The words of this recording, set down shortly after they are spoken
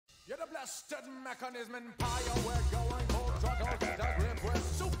You're the blasted mechanism in fire. We're going full throttle. The grip was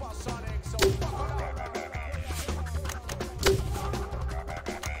supersonic, so buckle up.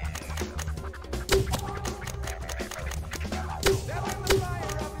 Stepping the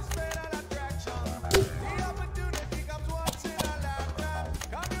fire of his fatal attraction. The opportunity comes once in a lifetime.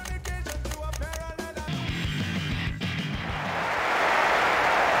 Communication to a parallel.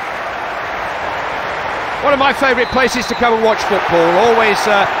 One of my favourite places to come and watch football. Always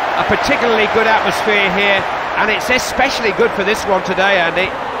a particularly good atmosphere here, and it's especially good for this one today, Andy.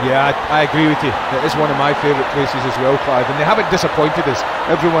 Yeah, I agree with you. It is one of my favourite places as well, Clive, and they haven't disappointed us.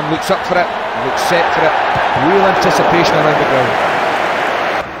 Everyone looks up for it, looks set for it. Real anticipation around the ground.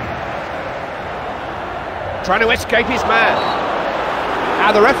 Trying to escape his man.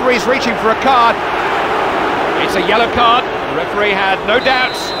 Now the referee's reaching for a card. It's a yellow card. The referee had no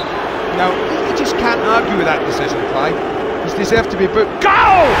doubts. Now, you just can't argue with that decision, Clive. He's deserved to be booked.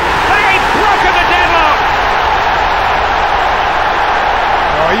 Goal! They've broken the deadlock!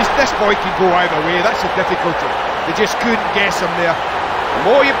 Oh, this boy can go either way, that's the difficulty. They just couldn't guess him there. The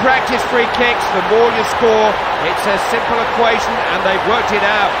more you practice free kicks, the more you score. It's a simple equation, and they've worked it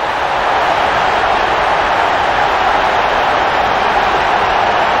out.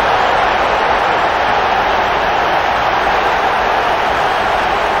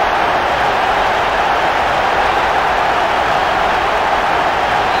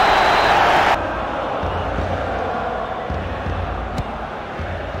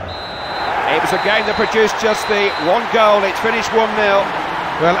 It was a game that produced just the one goal. It's finished 1-0.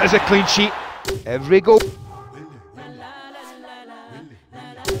 Well, it is a clean sheet. Every goal.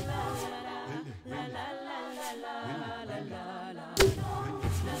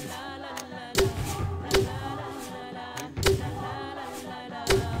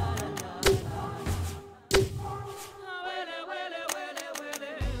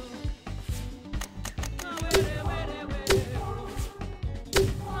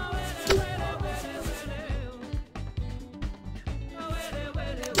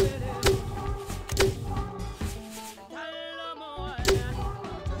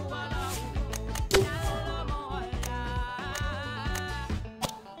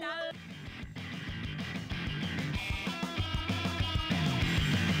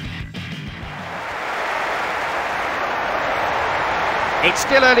 It's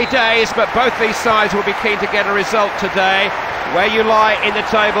still early days, but both these sides will be keen to get a result today. Where you lie in the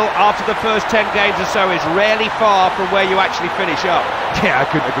table after the first 10 games or so is rarely far from where you actually finish up. Yeah, I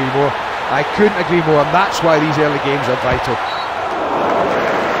couldn't agree more. I couldn't agree more, and that's why these early games are vital.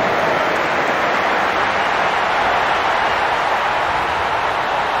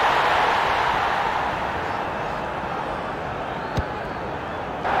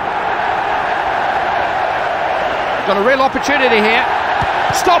 Got a real opportunity here.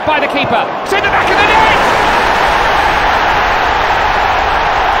 Stopped by the keeper. It's in the back of the net!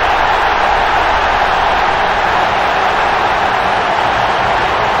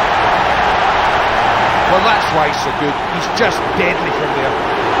 Well, that's why he's so good. He's just deadly from there.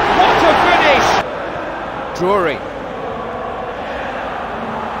 What a finish! Drury.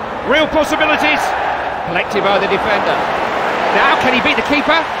 Real possibilities. Collected by the defender. Now, can he beat the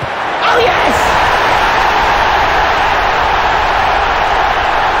keeper? Oh, yes!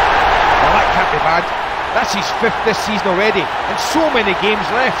 Can't be bad. That's his 5th this season already, and so many games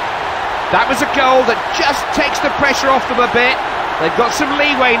left. That was a goal that just takes the pressure off them a bit. They've got some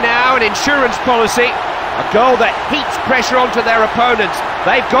leeway now, an insurance policy. A goal that heaps pressure onto their opponents.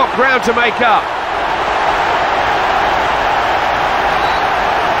 They've got ground to make up.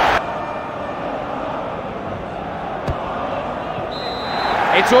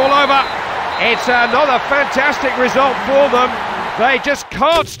 It's all over. It's another fantastic result for them. They just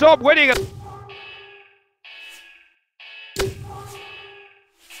can't stop winning it.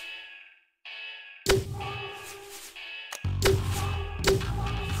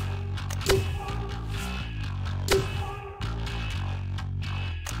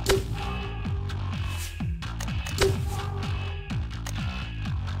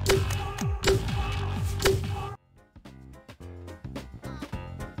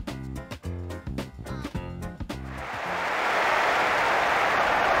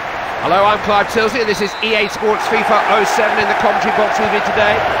 Hello, I'm Clive Tilsley. This is EA Sports FIFA 07 in the commentary box with me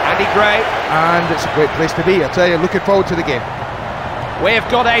today. Andy Gray. And it's a great place to be, I tell you. Looking forward to the game. We've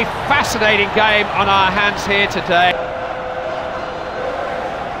got a fascinating game on our hands here today.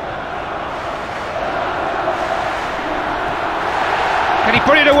 Can he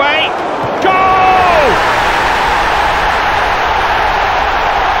put it away? Goal!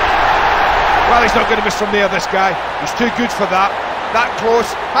 Well, he's not going to miss from there, this guy. He's too good for that. that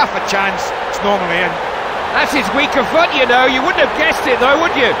close, half a chance, it's normally in. That's his weaker foot, you know. You wouldn't have guessed it, though,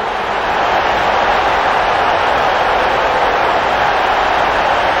 would you?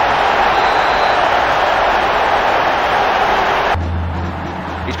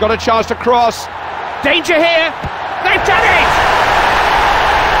 He's got a chance to cross. Danger here. They've done it!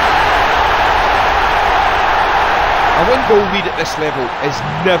 A one-goal lead at this level is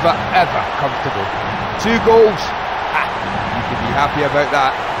never, ever comfortable. 2 goals, you can be happy about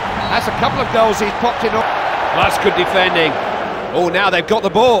that. That's a couple of goals he's popped in. That's good defending. Oh, now they've got the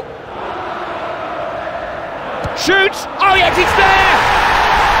ball. Shoots! Oh, yes, it's there!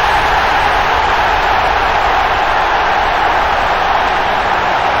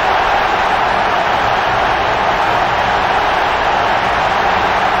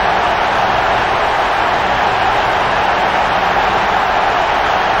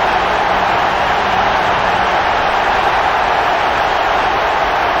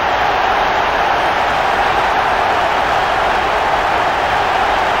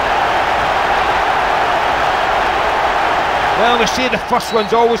 Well, they say the first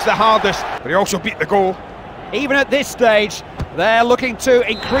one's always the hardest, but he also beat the goal. Even at this stage, they're looking to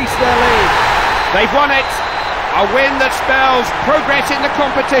increase their lead. They've won it. A win that spells progress in the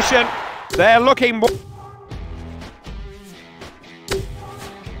competition. They're looking more...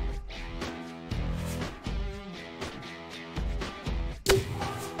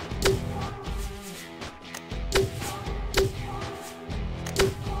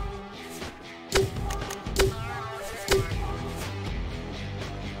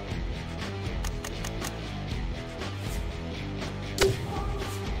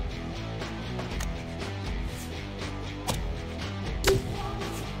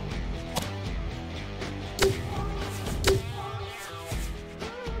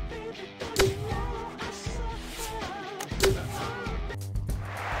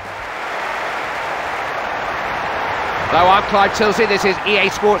 Hello, I'm Clive Tilsley, this is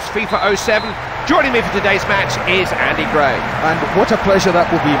EA Sports FIFA 07. Joining me for today's match is Andy Gray. And what a pleasure that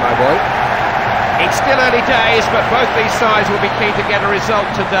will be, my boy. It's still early days, but both these sides will be keen to get a result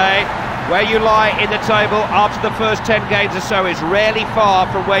today. Where you lie in the table after the first 10 games or so is rarely far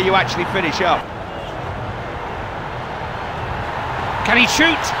from where you actually finish up. Can he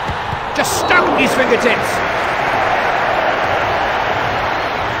shoot? Just stuck his fingertips.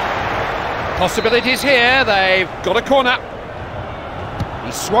 Possibilities here, they've got a corner.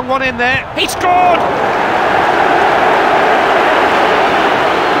 He swung one in there, he scored!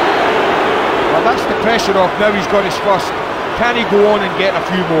 Well, that's the pressure off, now he's got his first. Can he go on and get a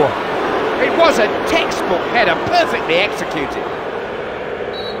few more? It was a textbook header, perfectly executed.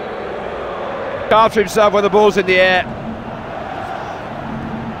 After himself when the ball's in the air.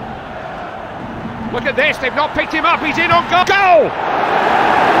 Look at this, they've not picked him up, he's in on goal! Goal!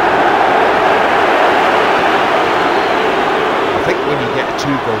 I think when you get a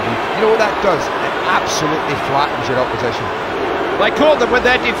 2-goal lead, you know what that does? It absolutely flattens your opposition. They caught them with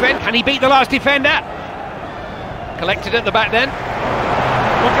their defence. Can he beat the last defender? Collected at the back then.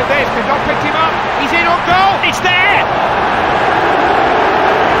 Look at this, they've not picked him up. He's in on goal, it's there!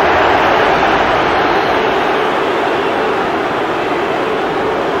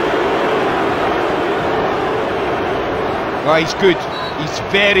 Oh, he's good, he's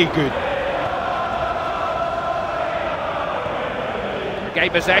very good. Game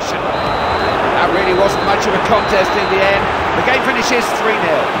possession. That really wasn't much of a contest in the end. The game finishes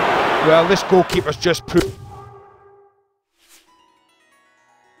 3-0. Well, this goalkeeper's just put...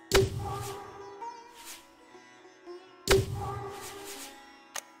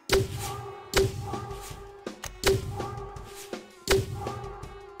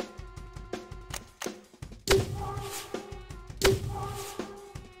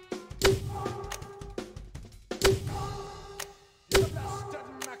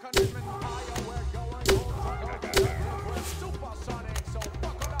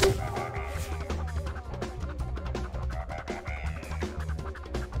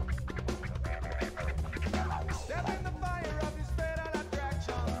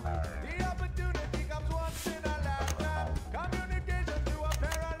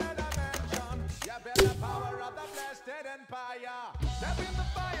 Empire. Step in the